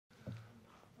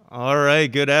All right,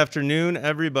 good afternoon,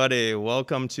 everybody.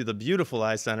 Welcome to the beautiful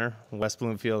I Center, West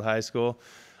Bloomfield High School.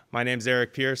 My name's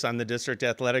Eric Pierce. I'm the District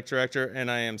Athletic Director, and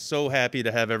I am so happy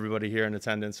to have everybody here in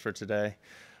attendance for today.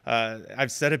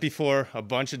 I've said it before a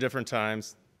bunch of different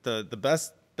times. The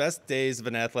best days of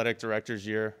an athletic director's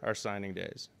year are signing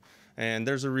days, and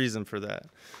there's a reason for that.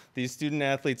 These student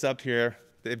athletes up here,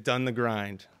 they've done the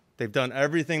grind. They've done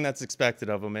everything that's expected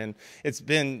of them, and it's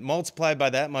been multiplied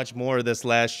by that much more this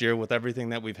last year with everything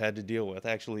that we've had to deal with,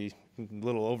 actually a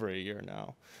little over a year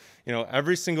now. You know,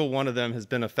 every single one of them has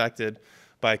been affected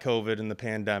by COVID and the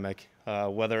pandemic,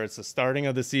 whether it's the starting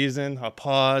of the season, a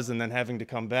pause, and then having to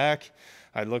come back.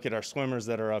 I look at our swimmers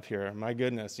that are up here. My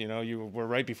goodness, you know, you were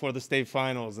right before the state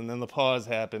finals, and then the pause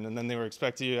happened, and then they were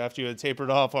expecting you, after you had tapered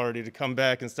off already, to come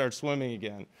back and start swimming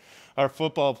again. Our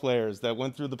football players that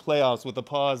went through the playoffs with a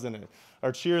pause in it.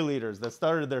 Our cheerleaders that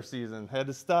started their season had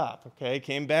to stop, okay,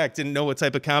 came back, didn't know what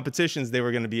type of competitions they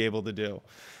were going to be able to do.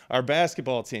 Our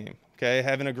basketball team, okay,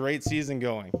 having a great season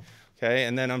going, okay,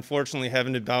 and then unfortunately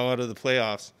having to bow out of the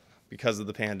playoffs because of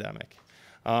the pandemic.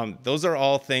 Those are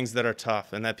all things that are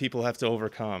tough and that people have to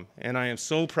overcome. And I am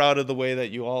so proud of the way that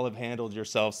you all have handled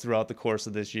yourselves throughout the course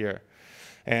of this year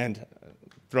and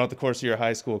throughout the course of your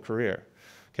high school career.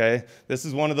 Okay, this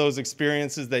is one of those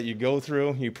experiences that you go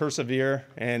through, you persevere,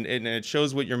 and it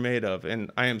shows what you're made of. And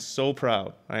I am so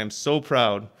proud. I am so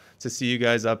proud to see you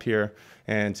guys up here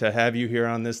and to have you here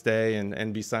on this day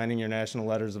and be signing your national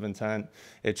letters of intent.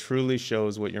 It truly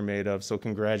shows what you're made of. So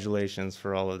congratulations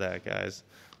for all of that, guys.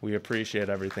 We appreciate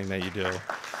everything that you do.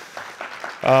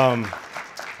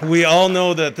 We all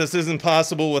know that this isn't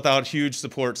possible without huge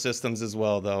support systems as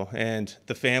well, though. And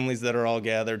the families that are all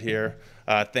gathered here,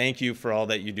 thank you for all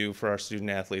that you do for our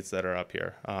student athletes that are up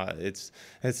here. It's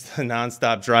the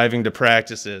nonstop driving to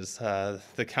practices,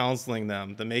 the counseling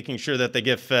them, the making sure that they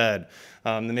get fed,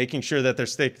 the making sure that they're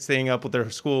staying up with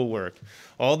their schoolwork,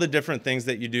 all the different things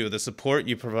that you do, the support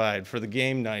you provide for the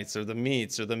game nights or the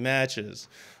meets or the matches.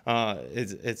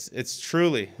 It's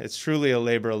truly a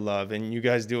labor of love, and you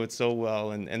guys do it so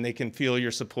well, and they can feel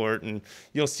your support, and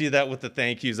you'll see that with the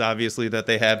thank yous, obviously, that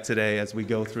they have today as we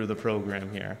go through the program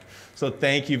here. So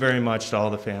thank you very much to all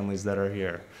the families that are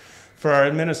here. For our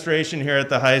administration here at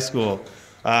the high school,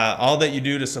 all that you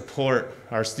do to support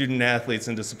our student athletes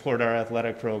and to support our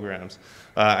athletic programs.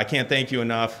 I can't thank you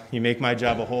enough. You make my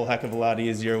job a whole heck of a lot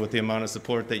easier with the amount of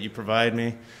support that you provide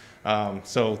me.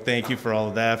 So thank you for all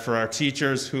of that. For our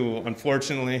teachers who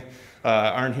unfortunately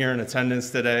aren't here in attendance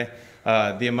today,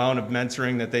 the amount of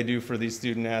mentoring that they do for these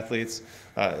student athletes,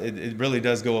 it really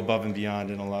does go above and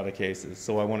beyond in a lot of cases.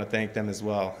 So I want to thank them as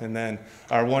well. And then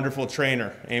our wonderful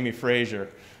trainer, Amy Frazier,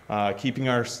 keeping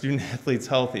our student athletes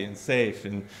healthy and safe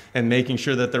and making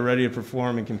sure that they're ready to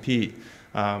perform and compete.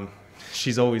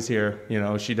 She's always here. You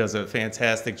know, she does a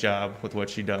fantastic job with what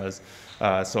she does.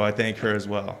 So I thank her as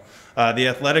well. The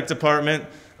athletic department,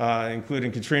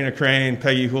 including Katrina Crane,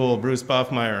 Peggy Houle, Bruce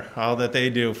Buffmeyer, all that they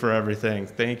do for everything.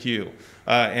 Thank you.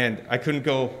 And I couldn't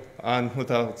go on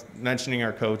without mentioning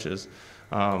our coaches.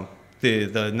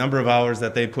 The number of hours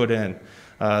that they put in,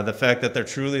 the fact that they're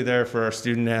truly there for our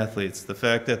student athletes, the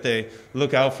fact that they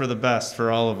look out for the best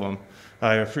for all of them.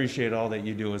 I appreciate all that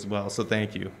you do as well. So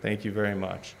thank you. Thank you very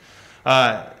much.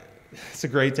 It's a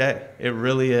great day. It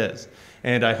really is.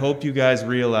 And I hope you guys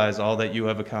realize all that you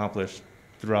have accomplished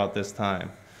throughout this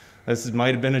time. This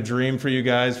might have been a dream for you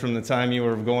guys from the time you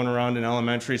were going around in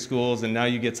elementary schools, and now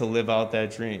you get to live out that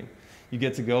dream. You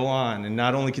get to go on and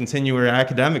not only continue your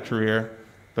academic career,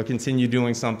 but continue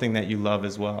doing something that you love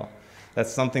as well.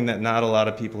 That's something that not a lot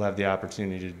of people have the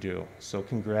opportunity to do. So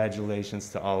congratulations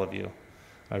to all of you.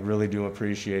 I really do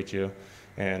appreciate you,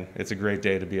 and it's a great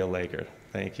day to be a Laker.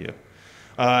 Thank you.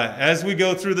 As we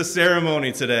go through the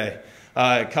ceremony today,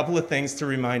 a couple of things to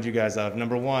remind you guys of.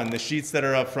 Number one, the sheets that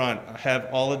are up front have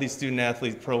all of these student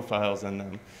athlete profiles in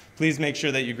them. Please make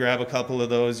sure that you grab a couple of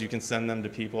those. You can send them to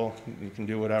people. You can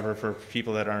do whatever for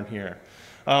people that aren't here.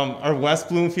 Our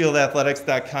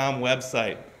westbloomfieldathletics.com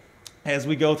website. As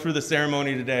we go through the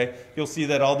ceremony today, you'll see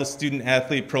that all the student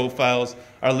athlete profiles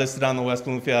are listed on the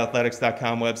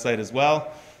westbloomfieldathletics.com website as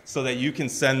well, so that you can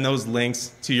send those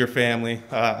links to your family,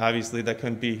 obviously, that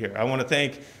couldn't be here. I want to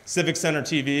thank Civic Center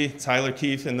TV, Tyler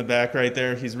Keefe in the back right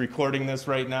there. He's recording this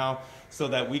right now so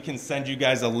that we can send you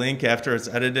guys a link after it's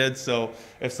edited. So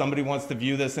if somebody wants to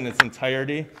view this in its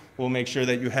entirety, we'll make sure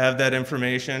that you have that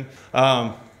information.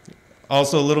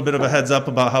 Also, a little bit of a heads up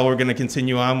about how we're going to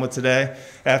continue on with today.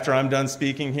 After I'm done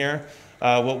speaking here,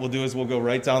 what we'll do is we'll go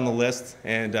right down the list,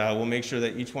 and we'll make sure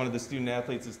that each one of the student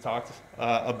athletes is talked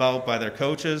about by their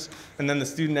coaches, and then the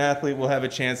student athlete will have a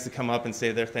chance to come up and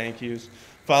say their thank yous.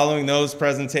 Following those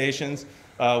presentations,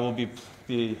 will be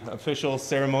the official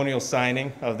ceremonial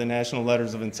signing of the National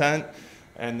Letters of Intent,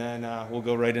 and then we'll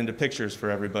go right into pictures for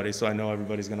everybody, so I know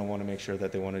everybody's going to want to make sure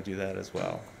that they want to do that as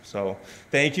well. So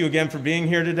thank you again for being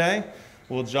here today.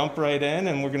 We'll jump right in,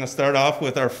 and we're going to start off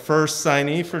with our first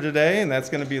signee for today, and that's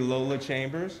going to be Lola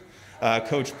Chambers.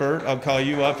 Coach Burt, I'll call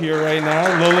you up here right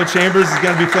now. Lola Chambers is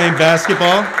going to be playing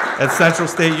basketball at Central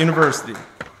State University.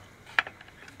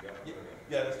 Yeah,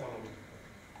 that's one.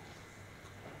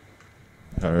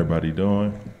 How everybody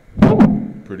doing?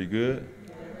 Pretty good?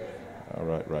 All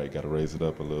right, right. Got to raise it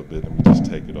up a little bit. Let me just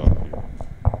take it off here.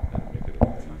 Make it a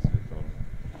little easier for me.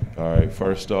 All right,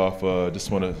 first off,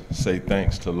 just want to say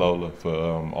thanks to Lola for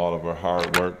all of her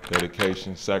hard work,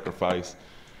 dedication, sacrifice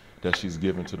that she's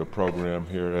given to the program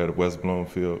here at West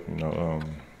Bloomfield. You know,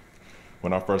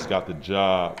 when I first got the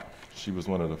job, she was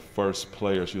one of the first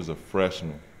players. She was a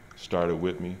freshman, started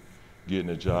with me, getting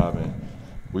a job, and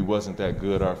we wasn't that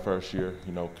good our first year,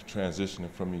 you know, transitioning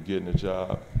from me getting a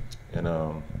job.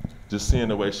 And just seeing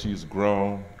the way she's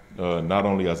grown, not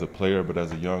only as a player, but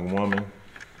as a young woman,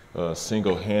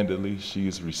 single-handedly,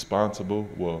 she's responsible,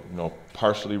 well, you know,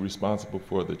 partially responsible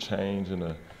for the change in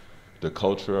the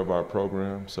culture of our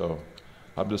program. So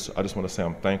I just want to say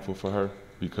I'm thankful for her,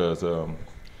 because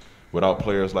without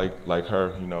players like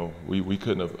her, you know, we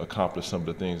couldn't have accomplished some of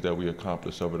the things that we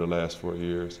accomplished over the last 4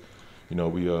 years. You know,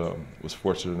 we was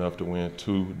fortunate enough to win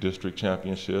 2 district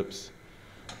championships,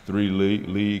 3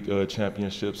 league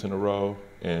championships in a row,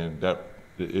 and that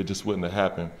it just wouldn't have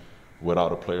happened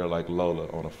without a player like Lola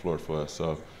on the floor for us.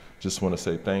 So just want to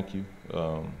say thank you,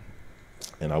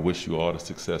 and I wish you all the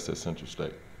success at Central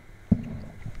State.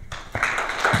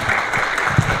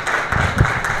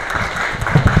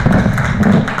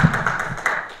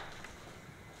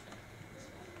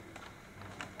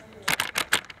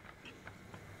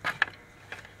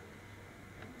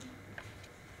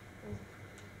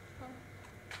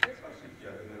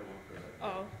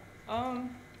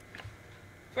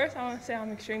 First, I want to say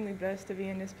I'm extremely blessed to be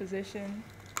in this position.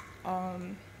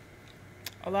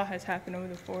 A lot has happened over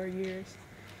the 4 years.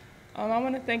 I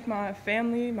want to thank my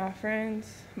family, my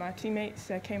friends, my teammates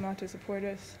that came out to support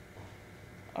us.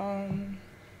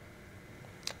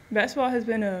 Basketball has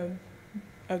been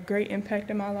a great impact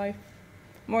in my life,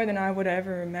 more than I would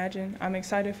ever imagine. I'm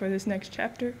excited for this next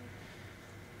chapter.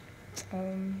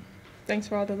 Thanks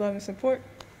for all the love and support,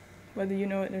 whether you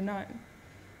know it or not.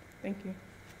 Thank you.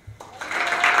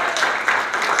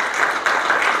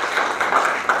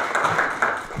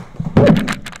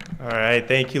 All right,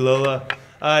 thank you, Lola.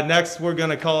 Next, we're going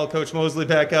to call Coach Mosley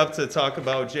back up to talk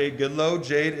about Jade Goodlow.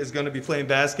 Jade is going to be playing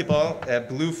basketball at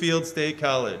Bluefield State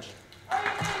College.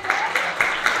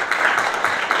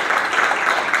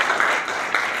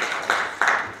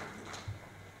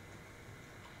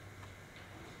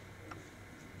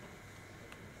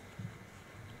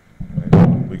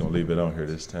 We're going to leave it on here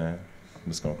this time.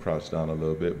 I'm just going to crouch down a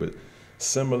little bit, but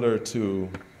similar to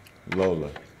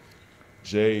Lola,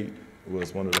 Jade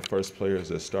was one of the first players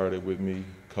that started with me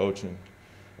coaching.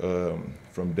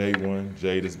 From day one,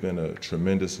 Jade has been a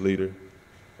tremendous leader.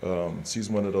 She's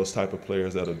one of those type of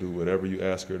players that'll do whatever you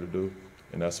ask her to do,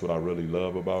 and that's what I really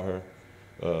love about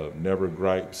her. Never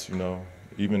gripes, you know.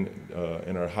 Even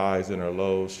in her highs and her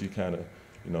lows, she kind of,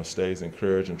 you know, stays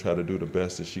encouraged and try to do the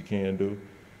best that she can do.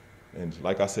 And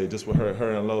like I say, just with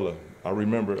her and Lola, I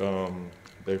remember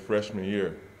their freshman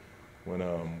year when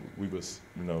we was,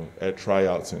 you know, at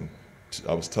tryouts, and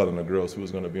I was telling the girls who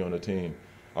was going to be on the team.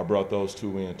 I brought those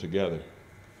 2 in together.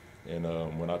 And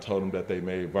when I told them that they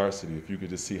made varsity, if you could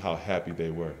just see how happy they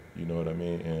were, you know what I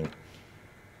mean? And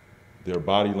their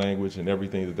body language and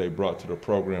everything that they brought to the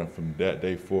program from that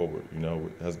day forward, you know,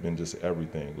 has been just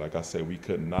everything. Like I said, we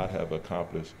could not have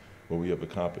accomplished what we have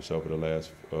accomplished over the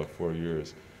last 4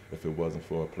 years if it wasn't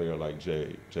for a player like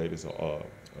Jade. Jade is an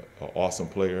awesome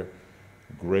player,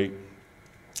 great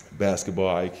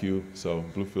basketball IQ. So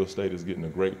Bluefield State is getting a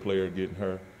great player, getting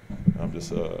her. I'm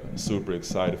just super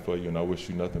excited for you, and I wish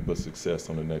you nothing but success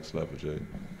on the next level, Jade.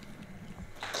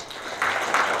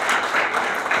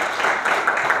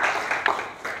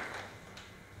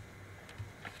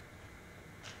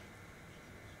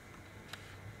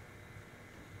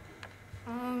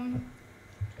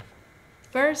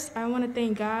 First, I want to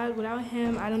thank God. Without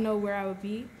him, I don't know where I would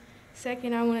be.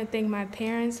 Second, I want to thank my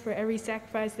parents for every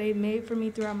sacrifice they've made for me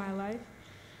throughout my life.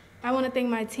 I want to thank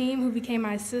my team, who became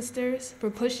my sisters, for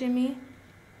pushing me.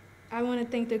 I want to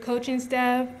thank the coaching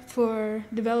staff for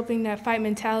developing that fight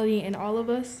mentality in all of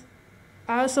us.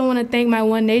 I also want to thank my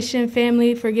One Nation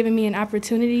family for giving me an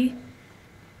opportunity,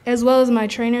 as well as my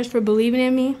trainers for believing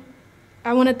in me.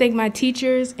 I want to thank my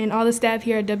teachers and all the staff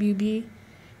here at WB.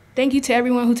 Thank you to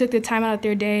everyone who took the time out of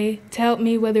their day to help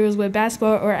me, whether it was with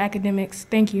basketball or academics.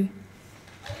 Thank you.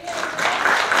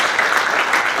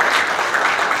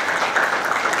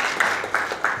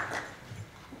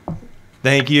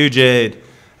 Thank you, Jade.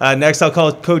 Next, I'll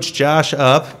call Coach Josh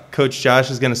up. Coach Josh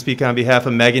is going to speak on behalf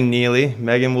of Megan Neely.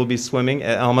 Megan will be swimming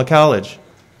at Alma College.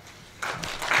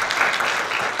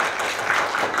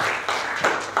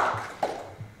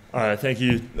 All right, thank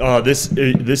you.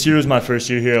 This year was my first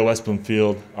year here at West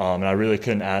Bloomfield, and I really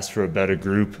couldn't ask for a better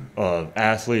group of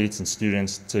athletes and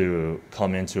students to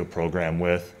come into a program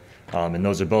with. And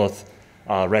those are both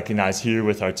recognized here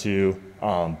with our two,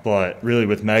 but really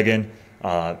with Megan,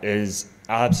 it is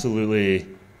absolutely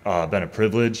been a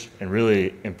privilege and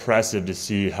really impressive to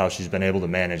see how she's been able to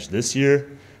manage this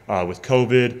year with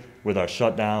COVID, with our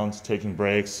shutdowns, taking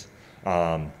breaks.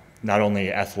 Not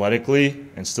only athletically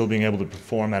and still being able to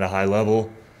perform at a high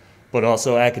level, but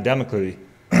also academically,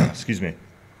 excuse me,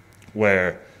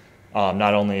 where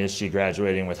not only is she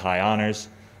graduating with high honors,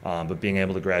 but being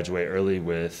able to graduate early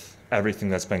with everything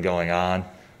that's been going on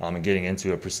and getting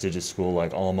into a prestigious school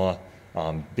like Alma,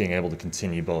 being able to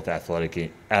continue both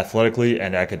athletically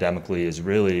and academically is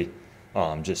really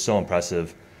just so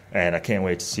impressive. And I can't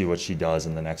wait to see what she does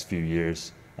in the next few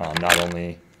years, not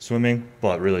only swimming,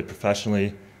 but really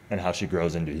professionally, and how she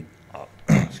grows into,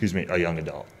 excuse me, a young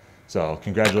adult. So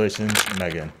congratulations,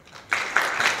 Megan.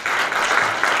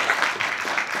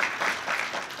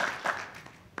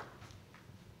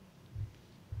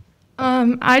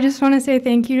 I just want to say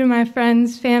thank you to my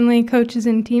friends, family, coaches,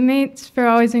 and teammates for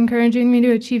always encouraging me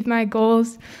to achieve my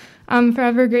goals. I'm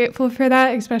forever grateful for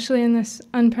that, especially in this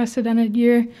unprecedented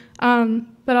year,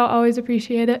 but I'll always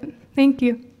appreciate it. Thank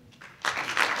you.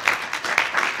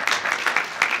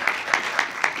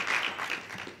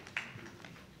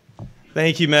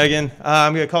 Thank you, Megan.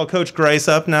 I'm going to call Coach Grice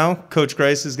up now. Coach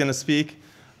Grice is going to speak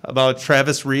about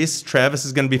Travis Reese. Travis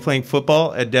is going to be playing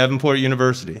football at Davenport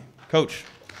University. Coach.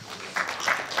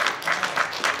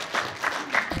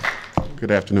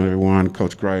 Good afternoon, everyone.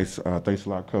 Coach Grice. Thanks a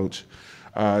lot, Coach.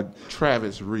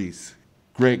 Travis Reese,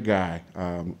 great guy.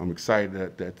 I'm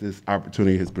excited that this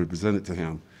opportunity has been presented to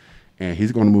him, and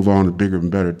he's going to move on to bigger and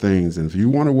better things. And if you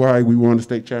wonder why we won the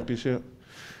state championship,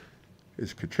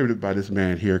 it's contributed by this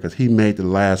man here because he made the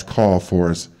last call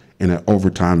for us in an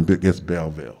overtime against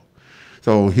Belleville.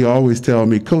 So he always tell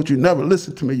me, Coach, you never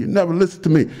listen to me. You never listen to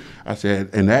me. I said,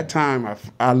 and that time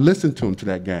I listened to him to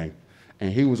that game,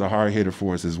 and he was a hard hitter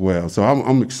for us as well. So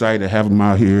I'm excited to have him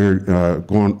out here,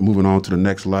 moving on to the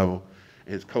next level.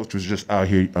 His coach was just out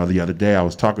here the other day. I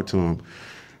was talking to him,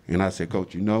 and I said,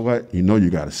 Coach, you know what? You know you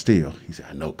got to steal. He said,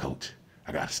 I know, Coach.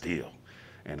 I got to steal.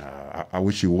 And I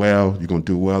wish you well. You're going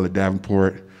to do well at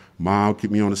Davenport. Mom,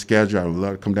 keep me on the schedule. I would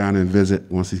love to come down and visit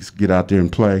once you get out there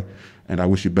and play. And I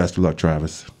wish you best of luck,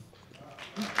 Travis.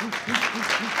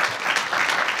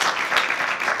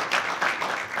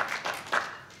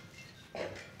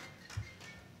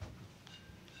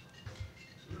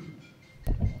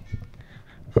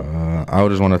 I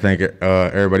just want to thank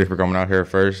everybody for coming out here.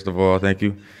 First of all, thank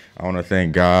you. I want to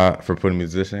thank God for putting me in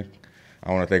position.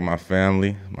 I want to thank my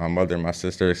family, my mother and my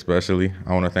sister especially.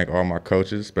 I want to thank all my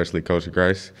coaches, especially Coach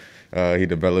Grice. He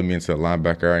developed me into the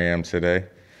linebacker I am today.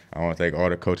 I want to thank all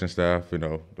the coaching staff,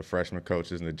 the freshman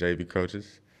coaches and the JV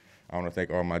coaches. I want to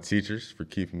thank all my teachers for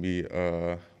keeping me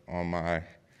on my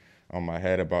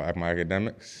head about my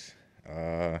academics,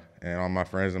 and all my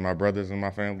friends and my brothers and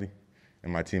my family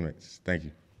and my teammates. Thank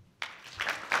you.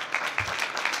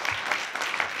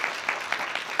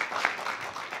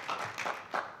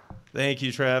 Thank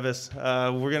you, Travis.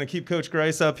 We're going to keep Coach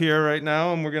Grice up here right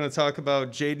now, and we're going to talk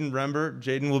about Jaden Rembert.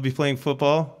 Jaden will be playing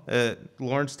football at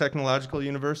Lawrence Technological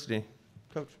University.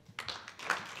 Coach.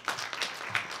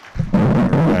 All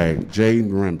right,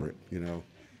 Jaden Rembert,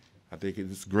 I think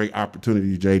it's a great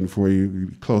opportunity, Jaden, for you.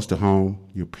 You're close to home.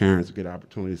 Your parents get an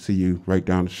opportunity to see you right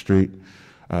down the street.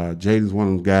 Jaden's one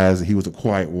of those guys, he was a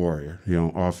quiet warrior,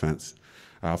 on offense.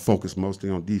 Focused mostly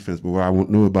on defense, but what I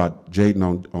knew about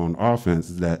Jaden on offense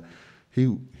is that he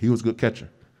was a good catcher.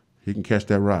 He can catch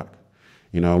that rock.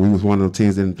 We was one of the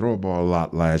teams that didn't throw a ball a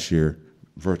lot last year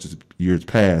versus years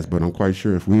past, but I'm quite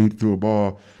sure if we threw a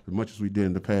ball as much as we did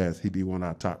in the past, he'd be one of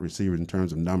our top receivers in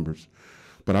terms of numbers.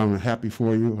 But I'm happy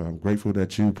for you. I'm grateful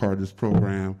that you're part of this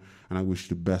program, and I wish you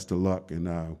the best of luck.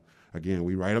 And again,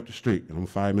 we right up the street. I'm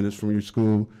 5 minutes from your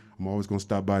school. I'm always going to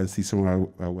stop by and see some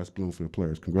of our West Bloomfield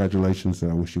players. Congratulations,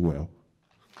 and I wish you well.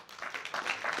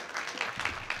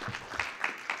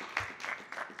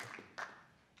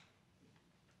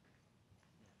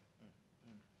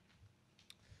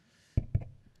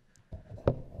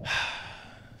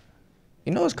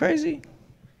 You know what's crazy?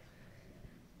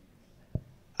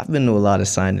 I've been to a lot of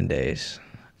signing days,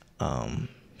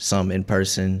 some in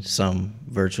person, some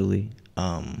virtually.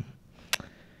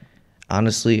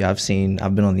 Honestly, I've been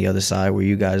on the other side where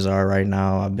you guys are right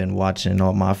now. I've been watching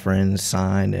all my friends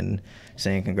sign and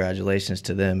saying congratulations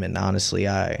to them. And honestly,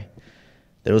 there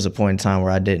was a point in time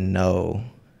where I didn't know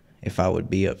if I would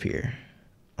be up here.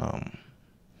 I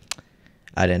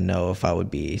didn't know if I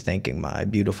would be thanking my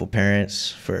beautiful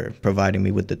parents for providing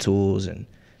me with the tools and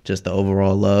just the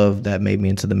overall love that made me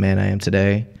into the man I am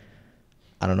today.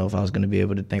 I don't know if I was going to be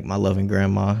able to thank my loving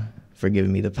grandma for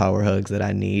giving me the power hugs that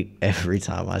I need every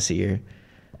time I see her.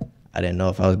 I didn't know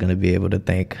if I was going to be able to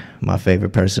thank my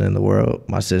favorite person in the world,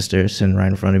 my sister, sitting right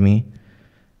in front of me.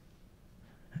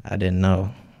 I didn't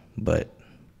know, but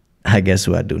I guess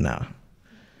who I do now.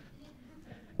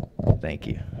 Thank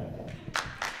you.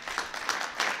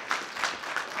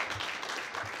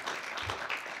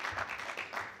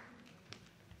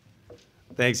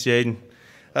 Thanks, Jaden.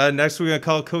 Next, we're going to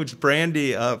call Coach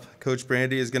Brandy up. Coach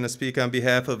Brandy is going to speak on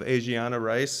behalf of Adriana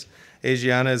Rice.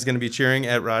 Adriana is going to be cheering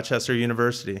at Rochester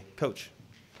University. Coach.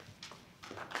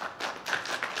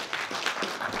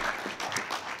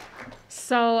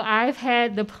 So I've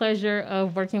had the pleasure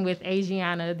of working with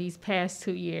Adriana these past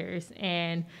 2 years,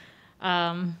 and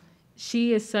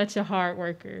she is such a hard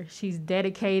worker. She's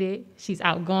dedicated, she's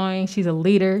outgoing, she's a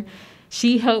leader.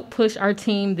 She helped push our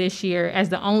team this year as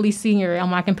the only senior on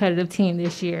my competitive team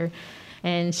this year.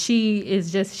 And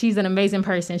she's an amazing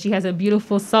person. She has a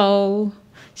beautiful soul.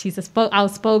 She's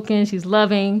outspoken, she's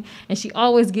loving, and she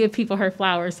always gives people her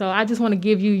flowers. So I just want to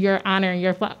give you your honor and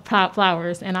your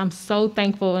flowers. And I'm so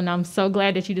thankful and I'm so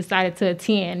glad that you decided to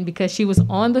attend, because she was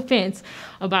on the fence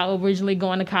about originally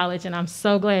going to college. And I'm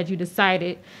so glad you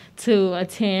decided to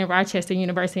attend Rochester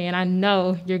University. And I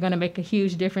know you're going to make a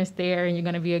huge difference there and you're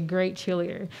going to be a great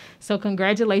cheerleader. So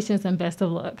congratulations and best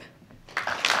of luck.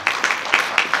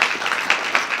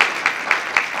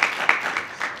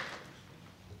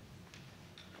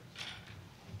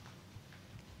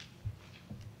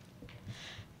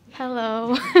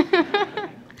 Hello.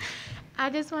 I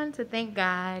just wanted to thank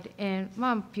God and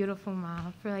my beautiful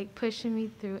mom for pushing me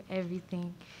through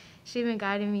everything. She's been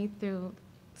guiding me through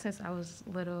since I was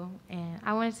little, and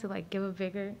I wanted to give a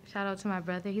bigger shout out to my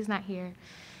brother. He's not here,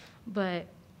 but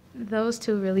those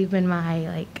two really been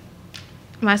my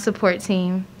my support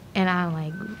team, and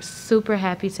I'm super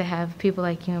happy to have people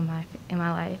like you in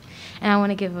my life. And I want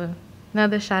to give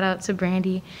another shout out to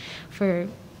Brandy for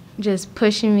just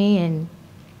pushing me and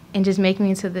just making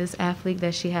me into this athlete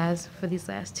that she has for these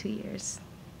last 2 years.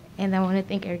 And I want to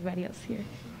thank everybody else here.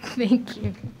 Thank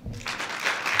you.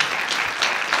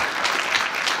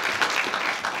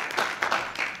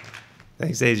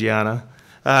 Thanks, Adriana.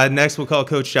 Next, we'll call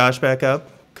Coach Josh back up.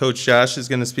 Coach Josh is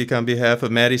going to speak on behalf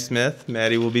of Maddie Smith.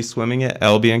 Maddie will be swimming at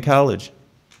Albion College.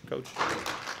 Coach.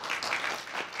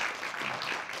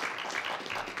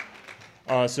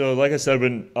 So like I said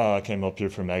when I came up here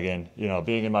for Megan,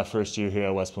 being in my first year here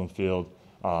at West Bloomfield,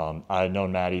 I had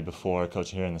known Maddie before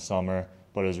coaching here in the summer,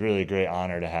 but it was really a great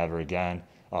honor to have her again,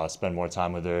 spend more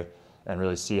time with her, and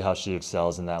really see how she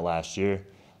excels in that last year.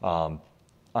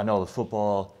 I know the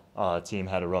football team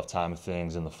had a rough time of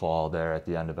things in the fall there at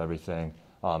the end of everything,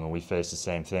 and we faced the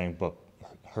same thing, but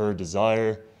her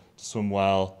desire to swim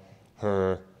well,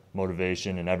 her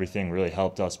motivation and everything really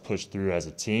helped us push through as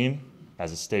a team,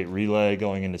 as a state relay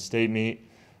going into state meet,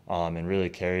 and really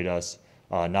carried us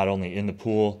not only in the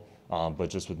pool, but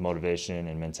just with motivation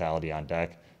and mentality on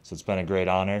deck. So it's been a great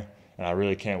honor, and I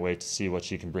really can't wait to see what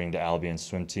she can bring to Albion's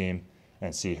swim team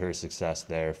and see her success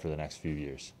there for the next few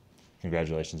years.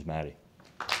 Congratulations, Maddie.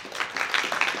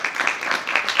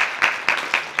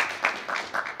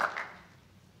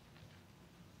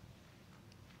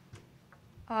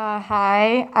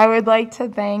 Hi, I would like to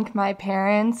thank my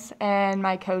parents and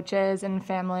my coaches and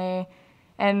family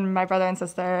and my brother and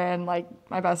sister and my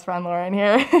best friend Lauren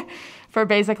here for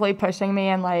basically pushing me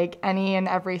in any and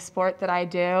every sport that I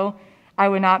do. I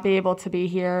would not be able to be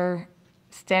here,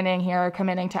 standing here,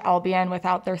 committing to Albion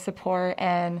without their support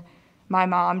and my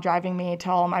mom driving me to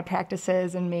all my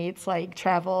practices and meets,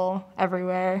 travel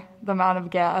everywhere. The amount of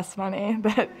gas money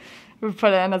that we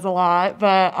put in is a lot,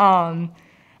 but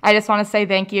I just want to say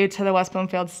thank you to the West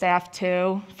Bloomfield staff,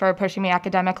 too, for pushing me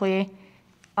academically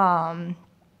and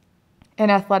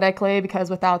athletically, because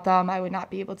without them, I would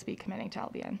not be able to be committing to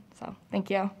Albion. So,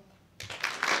 thank you.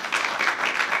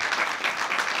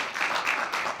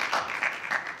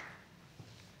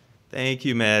 Thank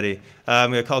you, Maddie.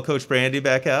 I'm going to call Coach Brandy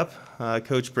back up.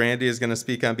 Coach Brandy is going to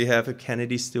speak on behalf of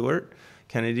Kennedy Stewart.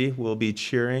 Kennedy will be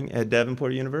cheering at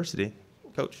Davenport University.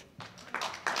 Coach.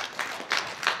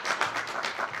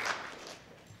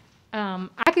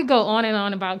 I could go on and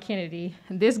on about Kennedy.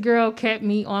 This girl kept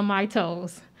me on my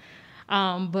toes,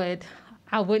 but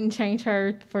I wouldn't change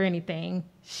her for anything.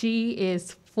 She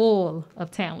is full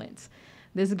of talent.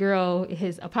 This girl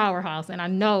is a powerhouse, and I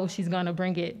know she's going to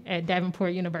bring it at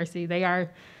Davenport University. They're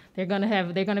blessed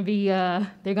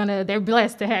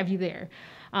to have you there.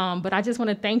 But I just want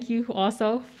to thank you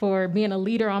also for being a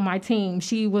leader on my team.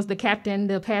 She was the captain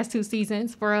the past 2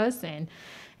 seasons for us, and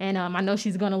I know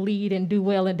she's going to lead and do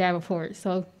well in Davenport.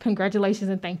 So congratulations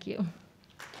and thank you.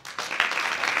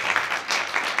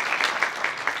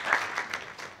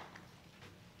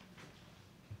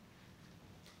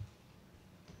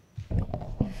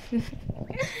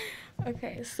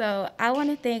 Okay, so I want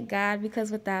to thank God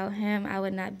because without him, I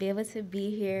would not be able to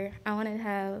be here. I want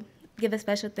to give a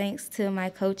special thanks to my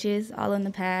coaches all in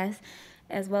the past,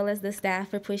 as well as the staff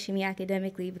for pushing me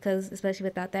academically, because especially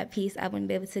without that piece, I wouldn't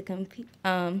be able to commit.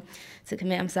 And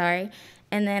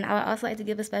then I would also like to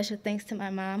give a special thanks to my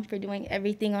mom for doing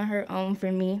everything on her own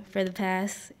for me for the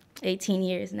past 18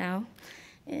 years now.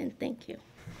 And thank you.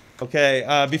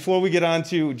 Okay, before we get on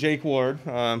to Jake Ward,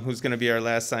 who's going to be our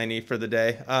last signee for the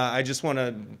day, I just want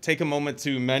to take a moment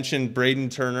to mention Braden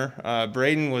Turner.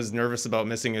 Braden was nervous about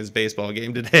missing his baseball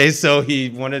game today, so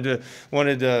he wanted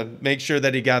to make sure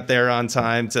that he got there on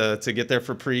time to get there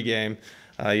for pregame,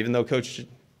 even though Coach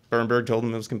Bernberg told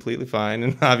him it was completely fine,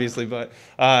 and obviously, but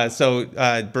so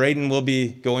Braden will be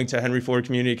going to Henry Ford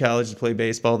Community College to play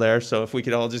baseball there, so if we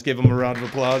could all just give him a round of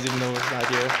applause, even though he's not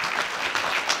here.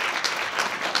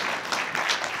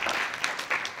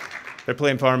 They're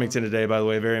playing Farmington today, by the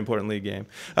way, very important league game.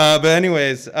 But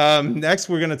anyways, next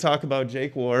we're going to talk about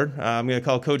Jake Ward. I'm going to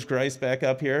call Coach Grice back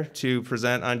up here to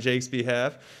present on Jake's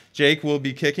behalf. Jake will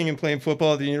be kicking and playing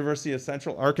football at the University of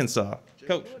Central Arkansas.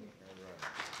 Coach.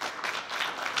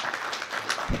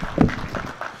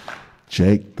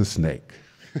 Jake the Snake.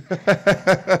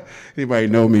 Anybody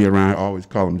know me around, I always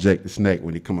call him Jake the Snake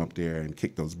when he come up there and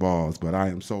kick those balls, but I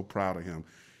am so proud of him.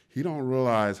 He don't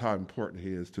realize how important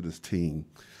he is to this team.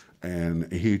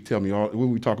 And he tell me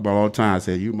when we talk about all the time, I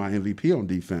say, you're my MVP on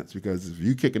defense, because if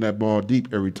you kicking that ball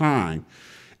deep every time,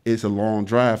 it's a long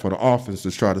drive for the offense to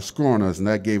try to score on us, and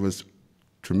that gave us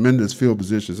tremendous field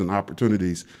positions and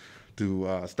opportunities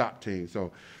to stop teams.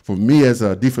 So for me as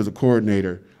a defensive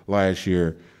coordinator last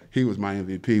year, he was my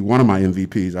MVP, one of my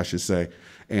MVPs, I should say.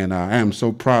 And I am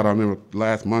so proud. I remember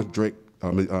last month, Jake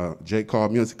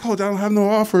called me and said, Coach, I don't have no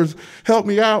offers. Help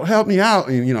me out, help me out.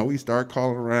 And, we start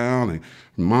calling around, and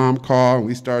Mom called, and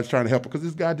we started trying to help him, because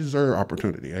this guy deserved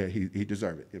opportunity. He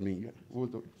deserved it. I mean, what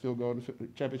was the field goal in the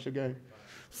championship game?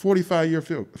 45-yard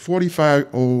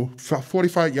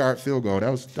field goal.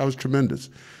 That was tremendous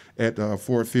at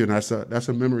Ford Field. And that's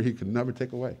a memory he can never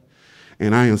take away.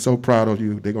 And I am so proud of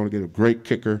you. They're going to get a great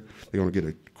kicker. They're going to get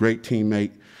a great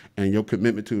teammate, and your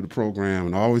commitment to the program.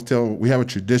 And I always we have a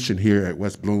tradition here at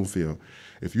West Bloomfield.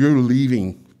 If you're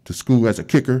leaving to school as a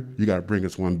kicker, you got to bring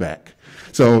us one back.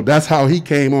 So that's how he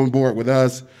came on board with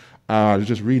us. I was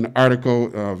just reading an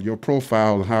article of your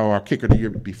profile, how our kicker the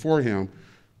year before him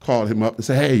called him up and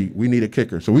said, hey, we need a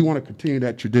kicker. So we want to continue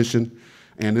that tradition.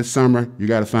 And this summer, you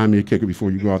got to find me a kicker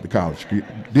before you go out to college.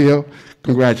 Deal?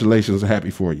 Congratulations. I'm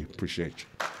happy for you. Appreciate you.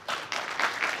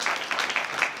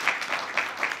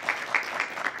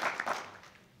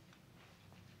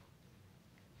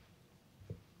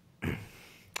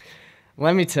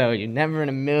 Let me tell you, never in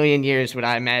a million years would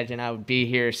I imagine I would be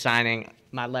here signing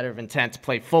my letter of intent to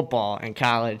play football in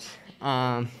college.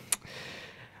 I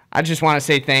just want to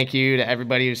say thank you to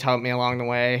everybody who's helped me along the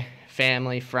way,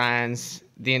 family, friends,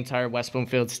 the entire West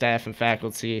Bloomfield staff and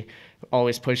faculty,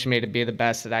 always pushing me to be the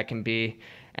best that I can be.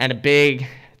 And a big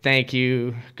thank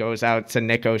you goes out to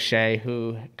Nick O'Shea,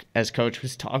 who, as Coach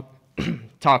was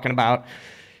talking about,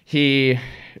 he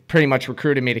pretty much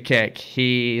recruited me to kick.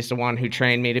 He's the one who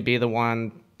trained me to be the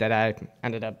one that I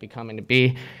ended up becoming to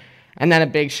be. And then a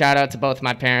big shout out to both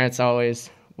my parents, always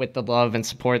with the love and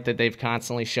support that they've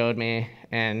constantly showed me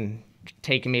and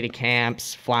taking me to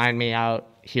camps, flying me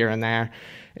out here and there.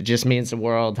 It just means the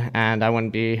world, and I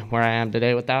wouldn't be where I am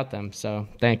today without them. So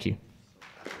thank you.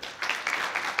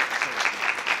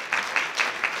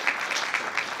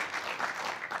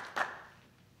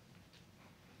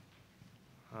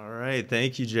 All right,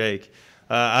 thank you, Jake.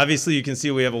 Obviously, you can see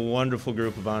we have a wonderful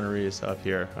group of honorees up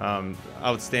here.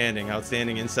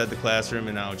 Outstanding inside the classroom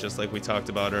and out, just like we talked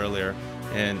about earlier.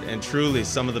 And truly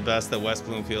some of the best that West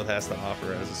Bloomfield has to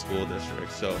offer as a school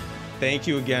district. So thank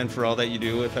you again for all that you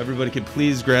do. If everybody could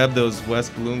please grab those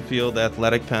West Bloomfield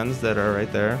athletic pens that are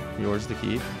right there, yours to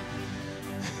keep.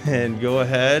 And go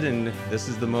ahead, and this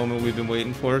is the moment we've been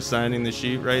waiting for, signing the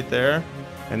sheet right there.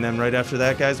 And then right after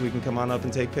that, guys, we can come on up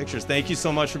and take pictures. Thank you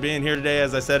so much for being here today.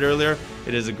 As I said earlier,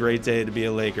 it is a great day to be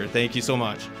a Laker. Thank you so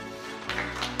much.